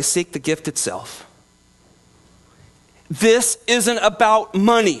 not that I seek the gift itself. This isn't about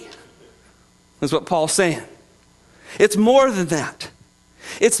money. That's what Paul's saying. It's more than that.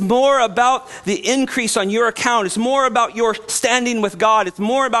 It's more about the increase on your account. It's more about your standing with God. It's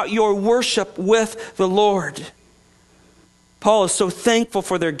more about your worship with the Lord. Paul is so thankful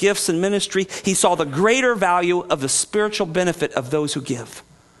for their gifts and ministry. He saw the greater value of the spiritual benefit of those who give.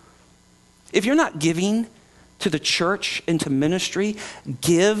 If you're not giving to the church and to ministry,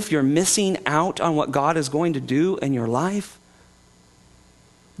 you're missing out on what God is going to do in your life.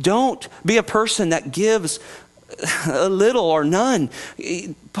 Don't be a person that gives a little or none.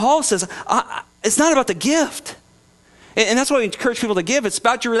 Paul says, it's not about the gift. And that's why we encourage people to give. It's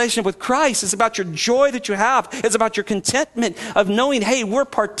about your relationship with Christ. It's about your joy that you have. It's about your contentment of knowing, hey, we're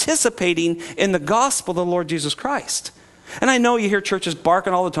participating in the gospel of the Lord Jesus Christ. And I know you hear churches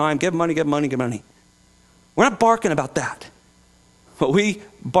barking all the time, give money, give money, give money. We're not barking about that. What we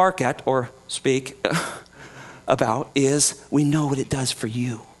bark at or speak about is we know what it does for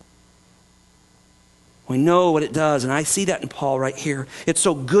you. We know what it does, and I see that in Paul right here. It's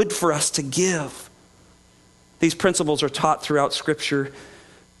so good for us to give. These principles are taught throughout Scripture.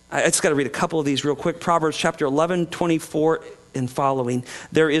 I just got to read a couple of these real quick. Proverbs chapter 11, 24 and following.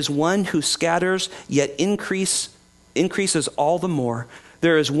 There is one who scatters, yet increase increases all the more.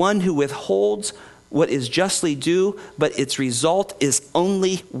 There is one who withholds what is justly due, but its result is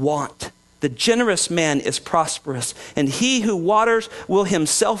only want. The generous man is prosperous, and he who waters will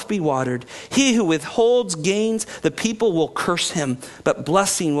himself be watered. He who withholds gains, the people will curse him, but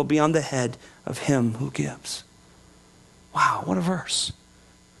blessing will be on the head of him who gives. Wow, what a verse.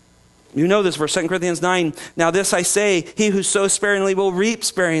 You know this verse, 2 Corinthians 9. Now this I say, he who sows sparingly will reap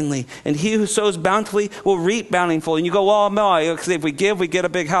sparingly, and he who sows bountifully will reap bountifully. And you go, well, no, because if we give, we get a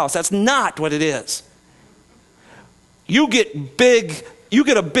big house. That's not what it is. You get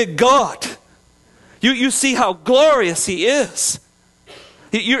a big God. You see how glorious he is.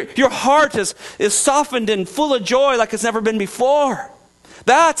 Your heart is softened and full of joy like it's never been before.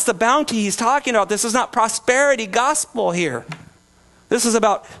 That's the bounty he's talking about. This is not prosperity gospel here. This is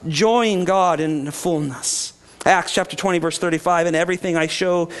about joying God in the fullness. Acts chapter 20, verse 35, and everything I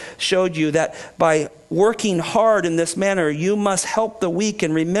showed you that by working hard in this manner, you must help the weak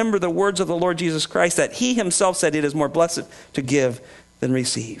and remember the words of the Lord Jesus Christ, that he himself said it is more blessed to give than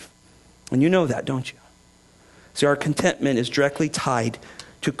receive. And you know that, don't you? See, our contentment is directly tied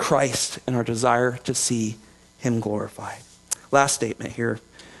to Christ and our desire to see him glorified. Last statement here.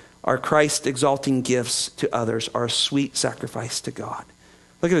 Our Christ-exalting gifts to others are a sweet sacrifice to God.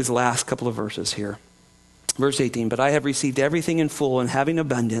 Look at his last couple of verses here. Verse 18, but I have received everything in full, and having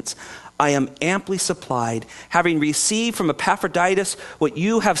abundance, I am amply supplied, having received from Epaphroditus what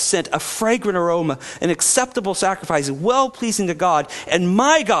you have sent, a fragrant aroma, an acceptable sacrifice, well-pleasing to God, and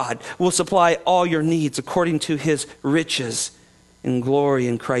my God will supply all your needs according to his riches in glory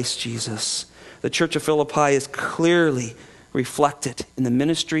in Christ Jesus. The church of Philippi is clearly reflected in the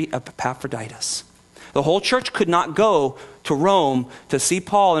ministry of Epaphroditus. The whole church could not go to Rome to see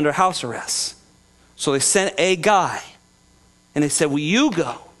Paul under house arrest. So they sent a guy, and they said, will you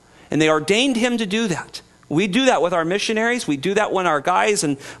go? And they ordained him to do that. We do that with our missionaries. We do that when our guys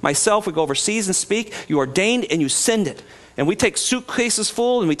and myself, we go overseas and speak. You ordained and you send it. And we take suitcases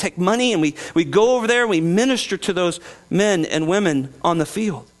full, and we take money, and we go over there and we minister to those men and women on the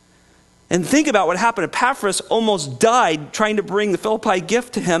field. And think about what happened. Epaphras almost died trying to bring the Philippi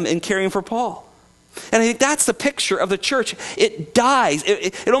gift to him and caring for Paul. And I think that's the picture of the church. It dies.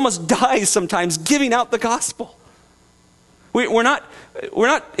 It almost dies sometimes giving out the gospel. We're not,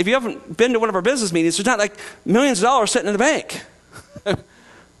 if you haven't been to one of our business meetings, there's not like millions of dollars sitting in the bank.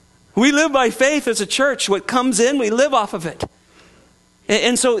 We live by faith as a church. What comes in, we live off of it.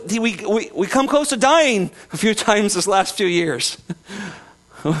 And so we come close to dying a few times this last few years.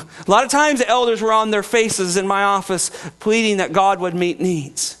 A lot of times the elders were on their faces in my office pleading that God would meet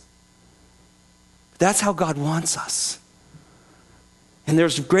needs. That's how God wants us. And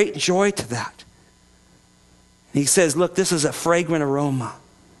there's great joy to that. He says, look, this is a fragrant aroma.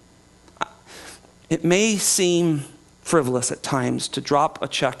 It may seem frivolous at times to drop a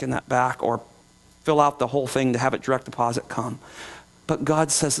check in that back or fill out the whole thing to have it direct deposit come. But God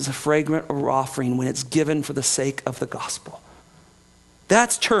says it's a fragrant offering when it's given for the sake of the gospel.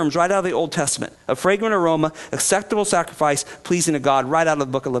 That's terms right out of the Old Testament. A fragrant aroma, acceptable sacrifice, pleasing to God, right out of the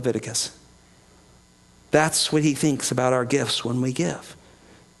book of Leviticus. That's what he thinks about our gifts when we give.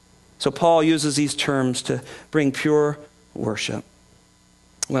 So Paul uses these terms to bring pure worship.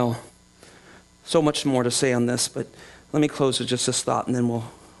 Well, so much more to say on this, but let me close with just this thought, and then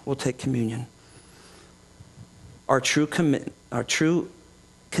we'll take communion. Our true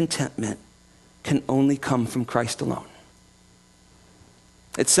contentment can only come from Christ alone.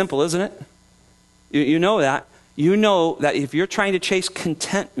 It's simple, isn't it? You know that. You know that if you're trying to chase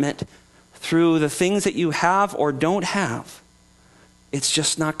contentment through the things that you have or don't have, it's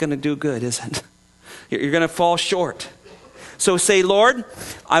just not going to do good, is it? You're going to fall short. So say, Lord,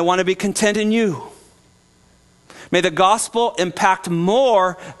 I want to be content in you. May the gospel impact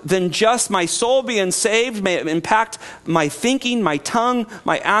more than just my soul being saved. May it impact my thinking, my tongue,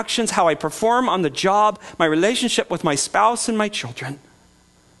 my actions, how I perform on the job, my relationship with my spouse and my children.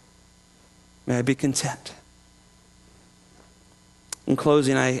 May I be content. In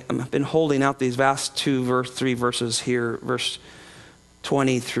closing, I've been holding out these last three verses here, verse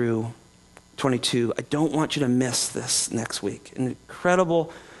 20 through 22. I don't want you to miss this next week. An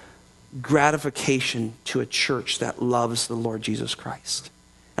incredible gratification to a church that loves the Lord Jesus Christ.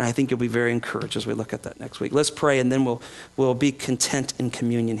 And I think you'll be very encouraged as we look at that next week. Let's pray, and then we'll be content in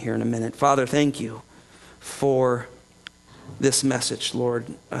communion here in a minute. Father, thank you for this message, Lord.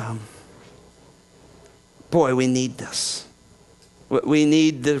 Boy, we need this. We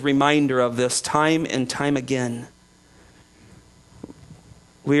need the reminder of this time and time again.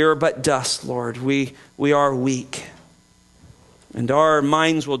 We are but dust, Lord. We are weak. And our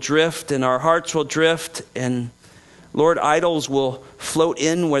minds will drift and our hearts will drift and Lord, idols will float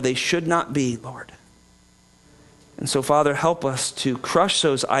in where they should not be, Lord. And so, Father, help us to crush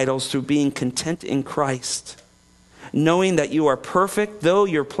those idols through being content in Christ, knowing that you are perfect. Though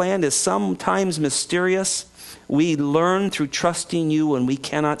your plan is sometimes mysterious, we learn through trusting you when we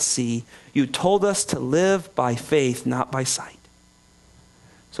cannot see. You told us to live by faith, not by sight.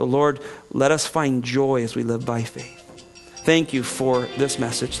 So, Lord, let us find joy as we live by faith. Thank you for this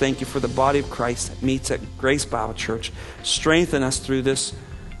message. Thank you for the body of Christ that meets at Grace Bible Church. Strengthen us through this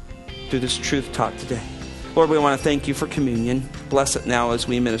truth taught today. Lord, we want to thank you for communion. Bless it now as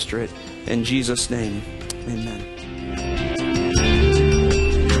we minister it. In Jesus' name, amen.